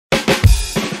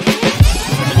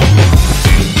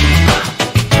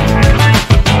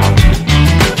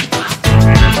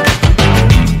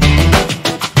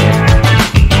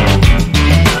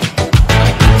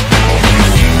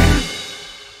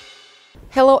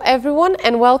everyone,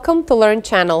 and welcome to Learn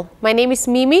Channel. My name is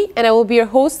Mimi and I will be your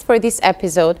host for this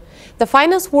episode. The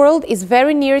finance world is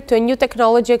very near to a new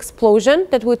technology explosion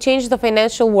that will change the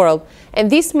financial world, and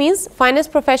this means finance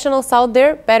professionals out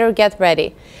there better get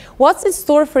ready. What's in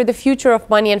store for the future of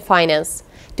money and finance?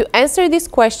 To answer this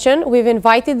question, we've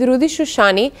invited Rudy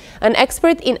Shoushany, an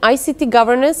expert in ICT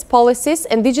governance, policies,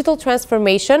 and digital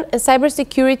transformation and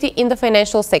cybersecurity in the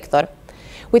financial sector.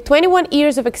 With 21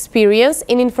 years of experience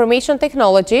in information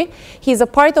technology, he is a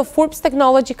part of Forbes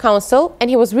Technology Council, and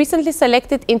he was recently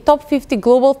selected in top 50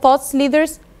 global thought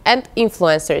leaders and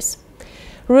influencers.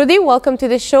 Rudy, welcome to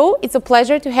the show. It's a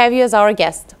pleasure to have you as our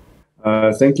guest.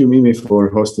 Thank you, Mimi, for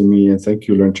hosting me, and thank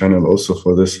you, Learn Channel, also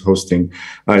for this hosting.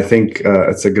 I think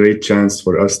it's a great chance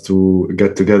for us to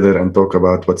get together and talk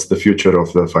about what's the future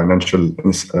of the financial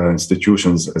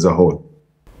institutions as a whole.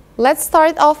 Let's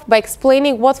start off by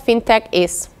explaining what fintech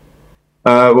is.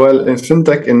 Well, in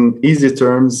fintech, in easy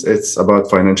terms, it's about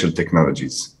financial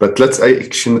technologies. But let's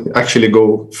actually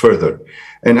go further.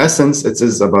 In essence, it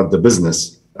is about the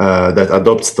business that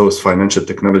adopts those financial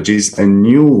technologies and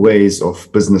new ways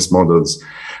of business models,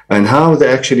 and how they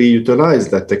actually utilize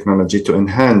that technology to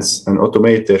enhance and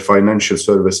automate their financial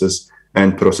services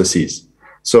and processes.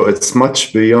 So it's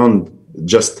much beyond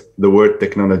just the word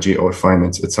technology or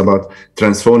finance. It's about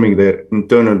transforming their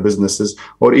internal businesses,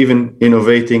 or even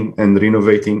innovating and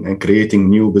renovating and creating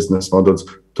new business models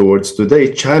towards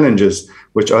today's challenges,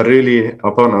 which are really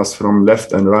upon us from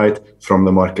left and right from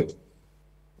the market.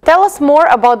 Tell us more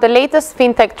about the latest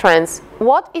fintech trends.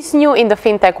 What is new in the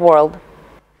fintech world?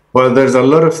 Well, there's a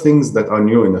lot of things that are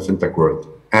new in the fintech world,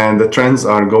 and the trends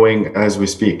are going as we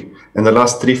speak. In the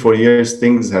last 3-4 years,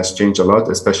 things has changed a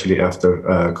lot, especially after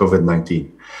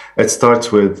COVID-19. It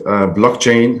starts with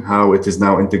blockchain, how it is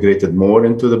now integrated more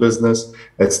into the business.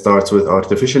 It starts with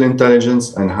artificial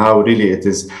intelligence and how really it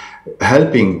is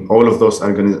helping all of those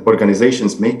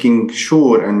organizations making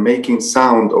sure and making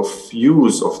sound of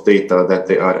use of data that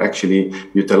they are actually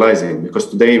utilizing. Because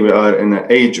today we are in an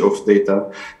age of data,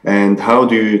 and how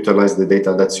do you utilize the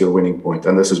data? That's your winning point.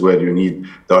 And this is where you need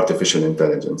the artificial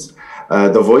intelligence.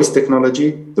 The voice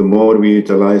technology, the more we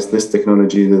utilize this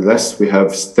technology, the less we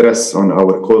have stress on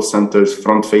our call centers,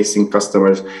 front-facing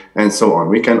customers, and so on.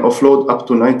 We can offload up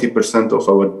to 90% of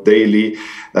our daily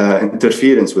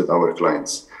interference with our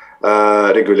clients.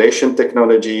 Regulation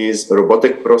technologies,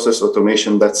 robotic process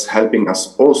automation, that's helping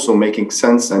us also making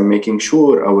sense and making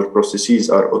sure our processes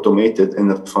are automated in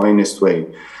the finest way.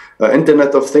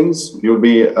 Internet of Things, you'll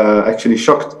be actually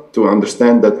shocked to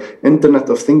understand that Internet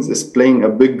of Things is playing a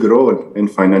big role in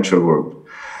financial world.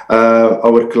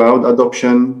 Our cloud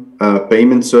adoption,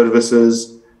 payment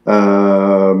services,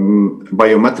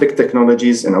 biometric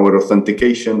technologies in our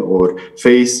authentication or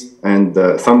face and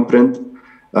thumbprint.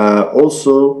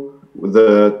 Also,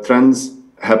 the trends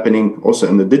happening also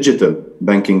in the digital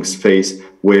banking space,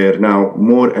 where now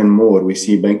more and more we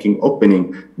see banking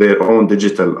opening their own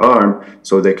digital arm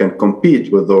so they can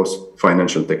compete with those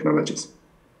financial technologies.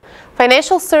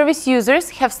 Financial service users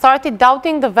have started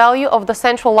doubting the value of the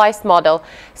centralized model,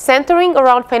 centering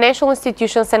around financial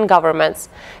institutions and governments.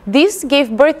 This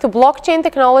gave birth to blockchain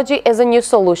technology as a new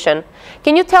solution.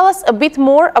 Can you tell us a bit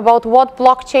more about what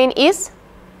blockchain is?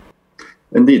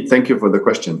 Indeed, thank you for the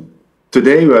question.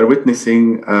 Today we are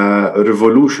witnessing a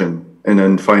revolution in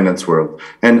the finance world.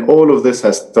 And all of this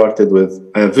has started with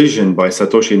a vision by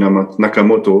Satoshi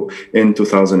Nakamoto in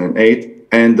 2008,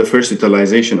 and the first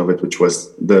utilization of it, which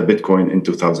was the Bitcoin in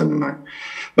 2009.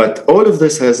 But all of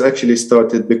this has actually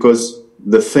started because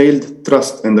the failed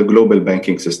trust in the global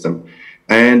banking system.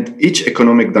 And each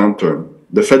economic downturn,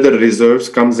 the Federal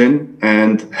Reserve comes in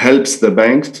and helps the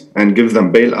banks and gives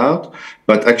them bailout,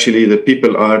 but actually the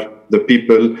people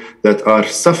that are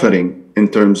suffering in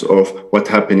terms of what's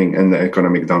happening in the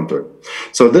economic downturn.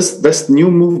 So this new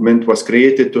movement was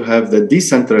created to have the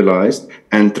decentralized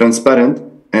and transparent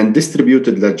and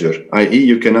distributed ledger, i.e.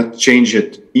 you cannot change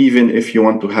it even if you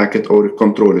want to hack it or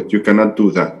control it. You cannot do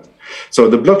that. So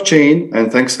the blockchain, and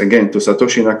thanks again to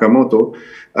Satoshi Nakamoto,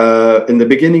 in the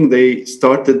beginning they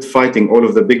started fighting, all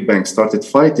of the big banks started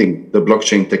fighting the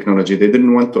blockchain technology. They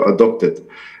didn't want to adopt it.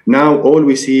 Now all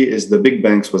we see is the big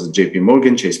banks, was JP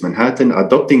Morgan, Chase Manhattan,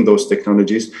 adopting those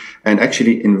technologies and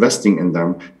actually investing in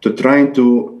them to try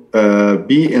to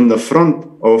be in the front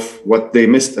of what they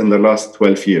missed in the last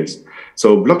 12 years.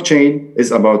 So blockchain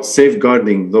is about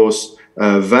safeguarding those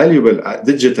valuable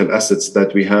digital assets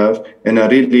that we have in a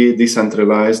really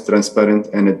decentralized, transparent,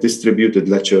 and a distributed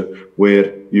ledger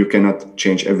where you cannot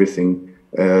change everything.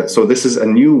 So this is a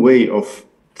new way of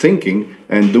thinking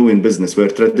and doing business, where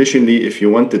traditionally, if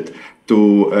you wanted to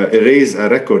erase a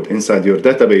record inside your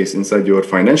database, inside your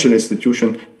financial institution,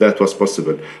 that was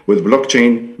possible. With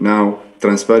blockchain, now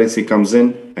transparency comes in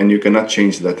and you cannot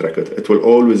change that record. It will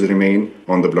always remain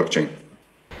on the blockchain.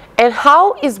 And how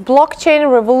is blockchain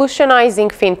revolutionizing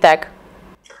fintech?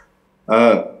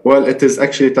 Well, it is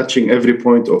actually touching every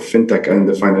point of fintech and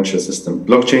the financial system.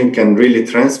 Blockchain can really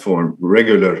transform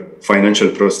regular financial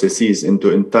processes into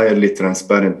entirely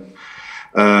transparent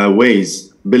ways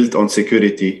built on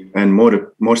security and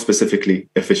more specifically,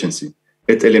 efficiency.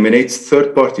 It eliminates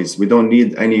third parties. We don't need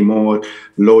any more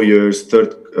lawyers,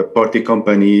 third-party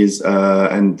companies,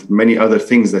 and many other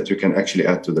things that you can actually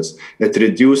add to this. It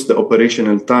reduces the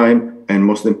operational time and,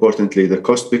 most importantly, the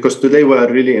cost, because today we are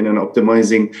really in an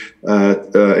optimizing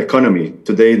economy.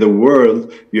 Today, the world,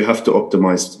 you have to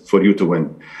optimize for you to win.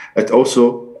 It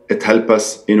helps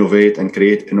us innovate and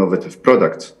create innovative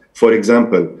products. For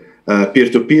example,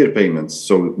 peer-to-peer payments.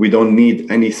 So we don't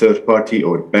need any third party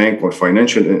or bank or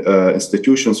financial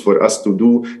institutions for us to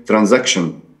do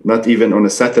transaction, not even on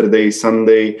a Saturday,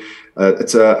 Sunday.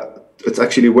 It's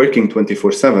actually working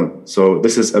 24/7. So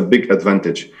this is a big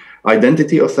advantage.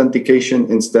 Identity authentication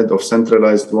instead of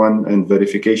centralized one and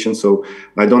verification. So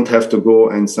I don't have to go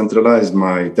and centralize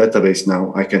my database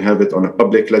now. I can have it on a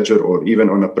public ledger or even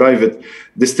on a private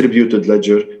distributed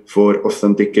ledger for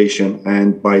authentication.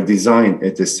 And by design,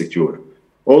 it is secure.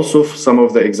 Also, some of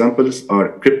the examples are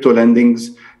crypto lendings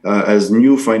as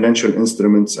new financial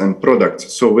instruments and products.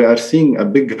 So we are seeing a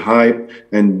big hype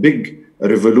and big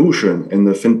revolution in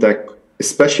the fintech,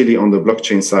 especially on the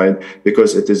blockchain side,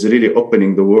 because it is really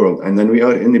opening the world. And then we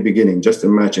are in the beginning. Just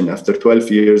imagine, after 12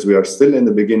 years, we are still in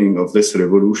the beginning of this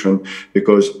revolution,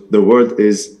 because the world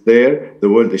is there, the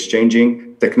world is changing,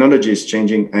 technology is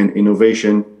changing, and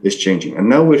innovation is changing. And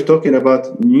now we're talking about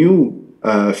new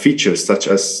features such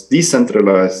as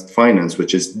decentralized finance,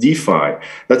 which is DeFi.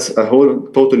 That's a whole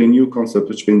totally new concept,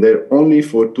 which has been there only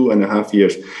for 2.5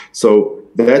 years. So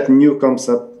that new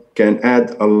concept can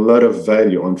add a lot of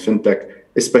value on fintech,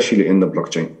 especially in the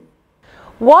blockchain.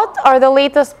 What are the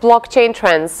latest blockchain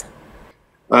trends?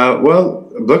 Well,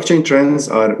 blockchain trends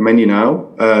are many now.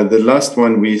 The last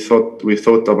one we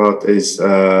thought about is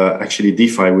actually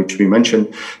DeFi, which we mentioned,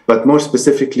 but more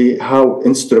specifically, how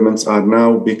instruments are now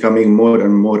becoming more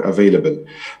and more available.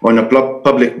 On a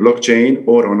public blockchain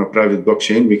or on a private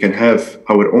blockchain, we can have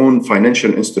our own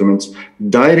financial instruments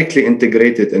directly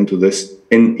integrated into this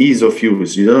in ease of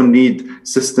use. You don't need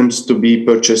systems to be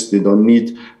purchased. You don't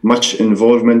need much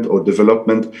involvement or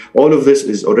development. All of this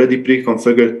is already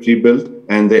pre-configured, pre-built,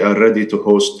 and they are ready to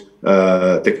host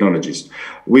technologies.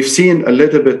 We've seen a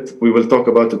little bit, we will talk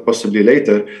about it possibly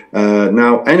later.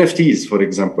 Now, NFTs, for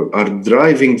example, are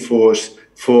driving force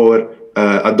for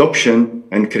adoption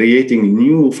and creating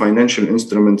new financial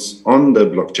instruments on the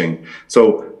blockchain. So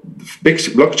big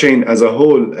blockchain as a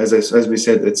whole, as we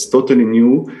said, it's totally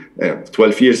new.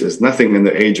 12 years is nothing in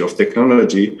the age of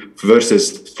technology versus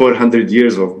 400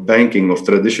 years of banking, of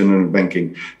traditional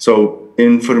banking. So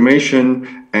information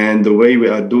and the way we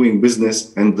are doing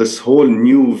business and this whole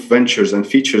new ventures and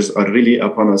features are really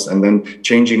upon us, and then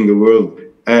changing the world,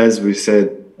 as we said,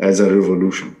 as a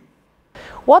revolution.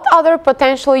 What other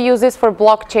potential uses for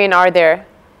blockchain are there?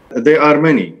 There are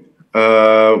many.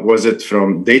 Was it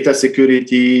from data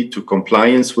security to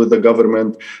compliance with the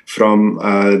government, from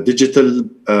digital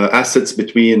assets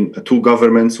between two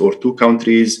governments or two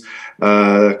countries,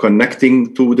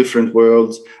 connecting two different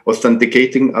worlds,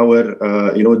 authenticating our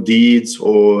deeds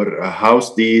or house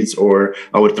deeds or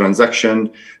our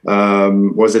transaction?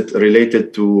 Was it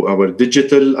related to our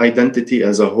digital identity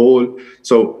as a whole?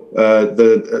 So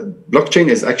the blockchain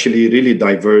is actually really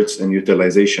diverse in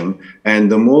utilization,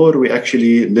 and the more we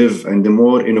actually live and the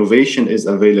more innovation is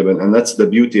available, and that's the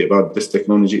beauty about this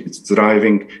technology, it's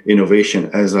driving innovation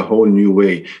as a whole new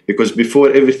way, because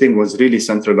before everything was really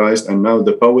centralized, and now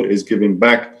the power is given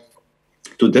back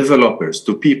to developers,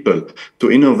 to people,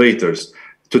 to innovators,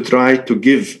 to try to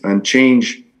give and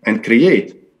change and create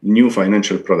new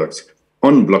financial products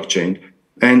on blockchain,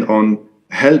 and on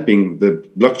helping the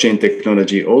blockchain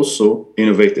technology also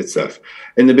innovate itself.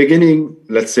 In the beginning,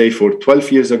 let's say for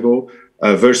 12 years ago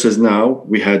versus now,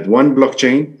 we had one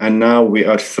blockchain, and now we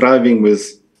are thriving with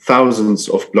thousands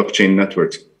of blockchain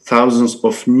networks, thousands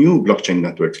of new blockchain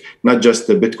networks, not just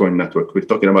the Bitcoin network. We're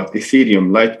talking about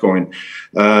Ethereum, Litecoin,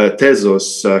 Tezos,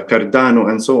 Cardano,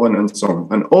 and so on and so on.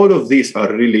 And all of these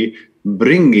are really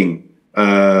bringing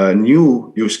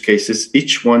new use cases,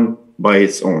 each one by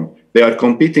its own. They are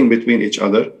competing between each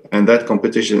other, and that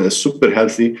competition is super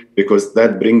healthy because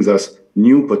that brings us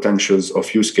new potentials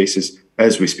of use cases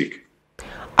as we speak.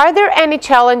 Are there any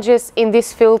challenges in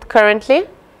this field currently?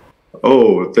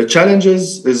 Oh, the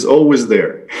challenges is always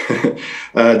there.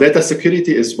 Data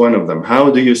security is one of them. How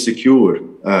do you secure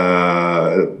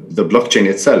the blockchain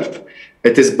itself?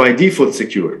 It is by default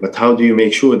secure, but how do you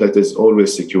make sure that it's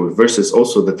always secure versus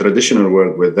also the traditional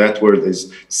world where that world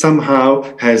is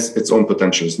somehow has its own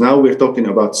potentials. Now we're talking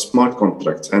about smart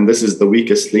contracts, and this is the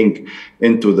weakest link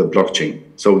into the blockchain.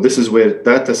 So this is where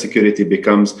data security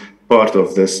becomes part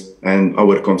of this and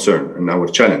our concern and our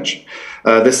challenge.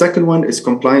 The second one is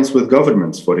compliance with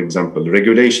governments, for example,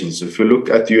 regulations. If you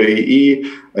look at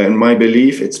UAE, in my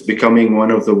belief, it's becoming one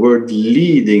of the world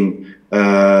leading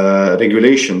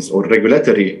regulations or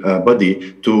regulatory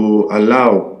body to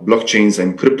allow blockchains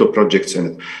and crypto projects in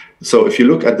it. So if you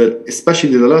look at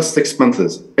especially the last 6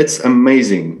 months, it's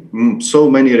amazing. So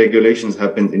many regulations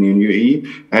happened in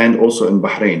UAE and also in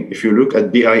Bahrain. If you look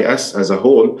at BIS as a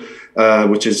whole,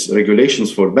 which is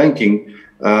regulations for banking,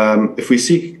 if we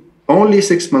see only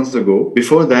 6 months ago,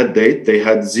 before that date, they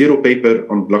had 0 paper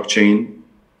on blockchain,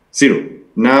 0.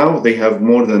 Now they have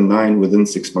more than 9 within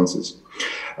 6 months.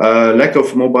 Lack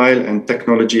of mobile and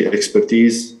technology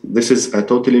expertise. This is a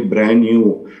totally brand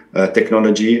new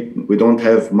technology. We don't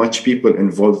have much people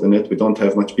involved in it. We don't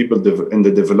have much people in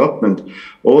the development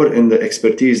or in the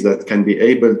expertise that can be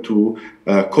able to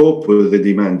cope with the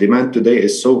demand. Demand today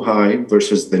is so high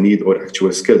versus the need or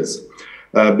actual skills.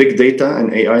 Big data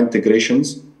and AI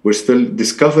integrations. We're still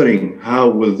discovering how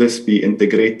will this be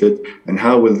integrated and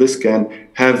how will this can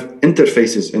have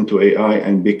interfaces into AI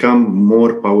and become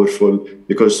more powerful,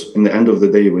 because in the end of the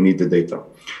day, we need the data.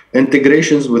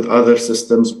 Integrations with other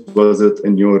systems, was it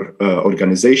in your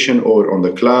organization or on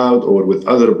the cloud or with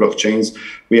other blockchains,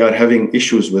 we are having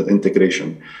issues with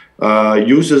integration.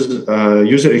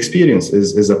 User experience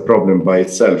is a problem by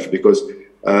itself, because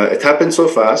it happened so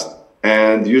fast,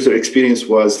 and user experience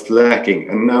was lacking.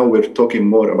 And now we're talking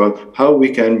more about how we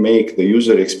can make the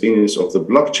user experience of the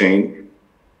blockchain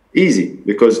easy.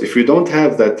 Because if you don't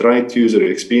have that right user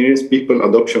experience, people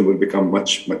adoption will become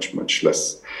much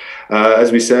less.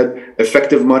 As we said,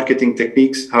 effective marketing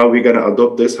techniques, how are we going to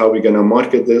adopt this, how are we going to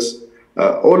market this?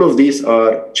 All of these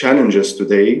are challenges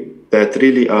today that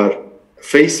really are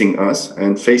facing us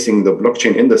and facing the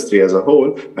blockchain industry as a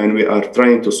whole, and we are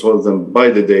trying to solve them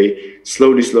by the day,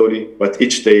 slowly, but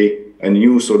each day a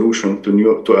new solution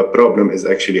to a problem is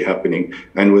actually happening.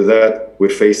 And with that, we're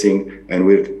facing and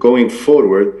we're going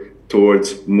forward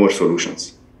towards more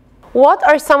solutions. What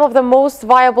are some of the most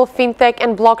viable fintech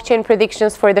and blockchain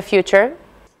predictions for the future?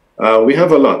 We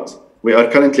have a lot. We are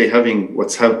currently having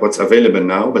what's available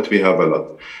now, but we have a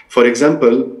lot. For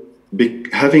example,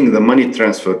 having the money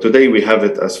transfer. Today we have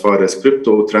it as far as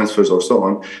crypto transfers or so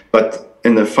on, but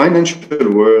in the financial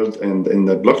world and in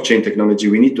the blockchain technology,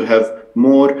 we need to have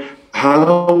more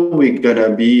how we're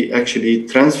gonna be actually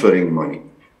transferring money.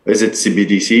 Is it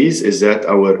CBDCs? Is that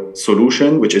our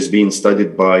solution, which is being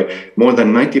studied by more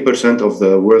than 90% of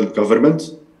the world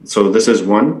governments? So this is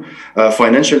one.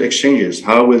 Financial exchanges,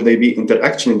 how will they be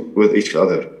interacting with each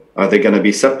other? Are they gonna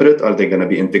be separate? Are they gonna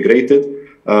be integrated?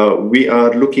 We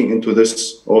are looking into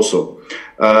this also.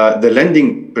 The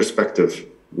lending perspective.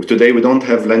 Today, we don't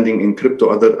have lending in crypto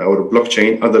or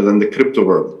blockchain other than the crypto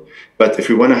world. But if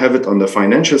we want to have it on the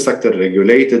financial sector,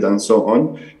 regulated and so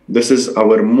on, this is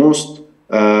our most,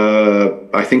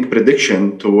 I think,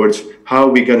 prediction towards how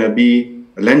we're going to be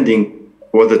lending,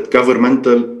 whether it's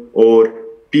governmental or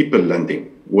people lending.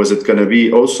 Was it going to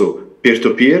be also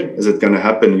peer-to-peer? Is it going to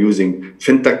happen using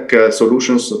fintech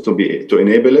solutions to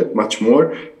enable it much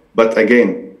more? But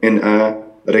again, in a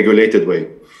regulated way.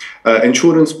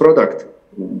 Insurance product,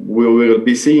 we will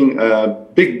be seeing a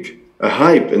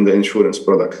hype in the insurance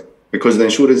product, because the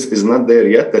insurance is not there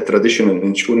yet. The traditional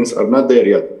insurance are not there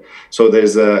yet. So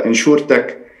there's an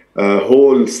insurtech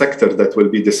whole sector that will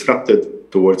be disrupted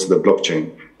towards the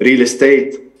blockchain. Real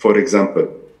estate, for example.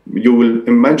 You will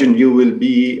imagine you will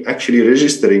be actually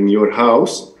registering your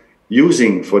house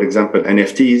using, for example,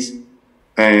 NFTs,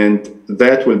 and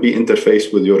that will be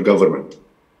interfaced with your government.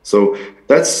 So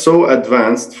that's so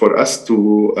advanced for us to,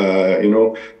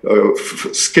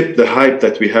 skip the hype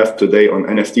that we have today on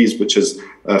NFTs, which is,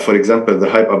 for example, the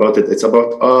hype about it. It's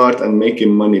about art and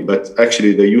making money, but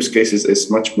actually the use cases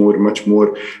is much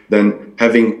more than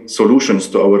having solutions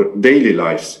to our daily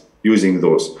lives using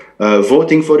those.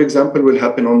 Voting, for example, will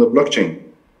happen on the blockchain.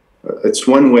 It's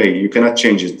one way, you cannot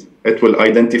change it. It will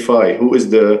identify who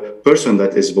is the person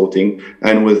that is voting,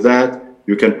 and with that,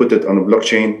 you can put it on a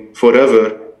blockchain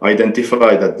forever,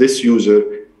 identify that this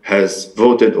user has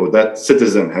voted or that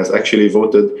citizen has actually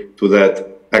voted to that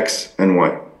X and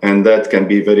Y. And that can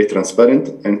be very transparent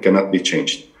and cannot be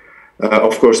changed.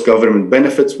 Of course, government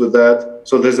benefits with that.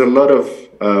 So there's a lot of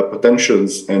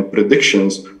potentials and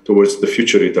predictions towards the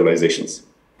future utilizations.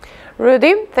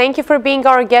 Rudy, thank you for being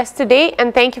our guest today,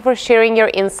 and thank you for sharing your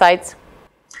insights.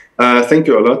 Thank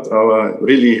you a lot. I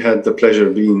really had the pleasure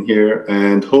being here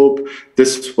and hope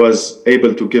this was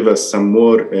able to give us some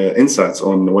more insights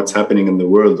on what's happening in the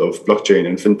world of blockchain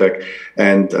and fintech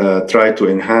and try to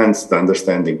enhance the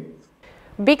understanding.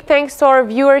 Big thanks to our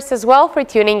viewers as well for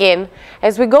tuning in.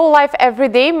 As we go live every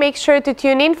day, make sure to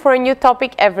tune in for a new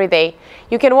topic every day.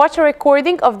 You can watch a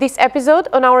recording of this episode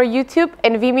on our YouTube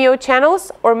and Vimeo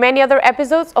channels or many other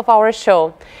episodes of our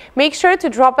show. Make sure to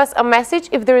drop us a message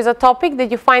if there is a topic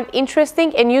that you find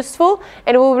interesting and useful,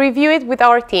 and we'll review it with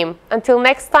our team. Until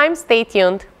next time, stay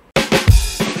tuned.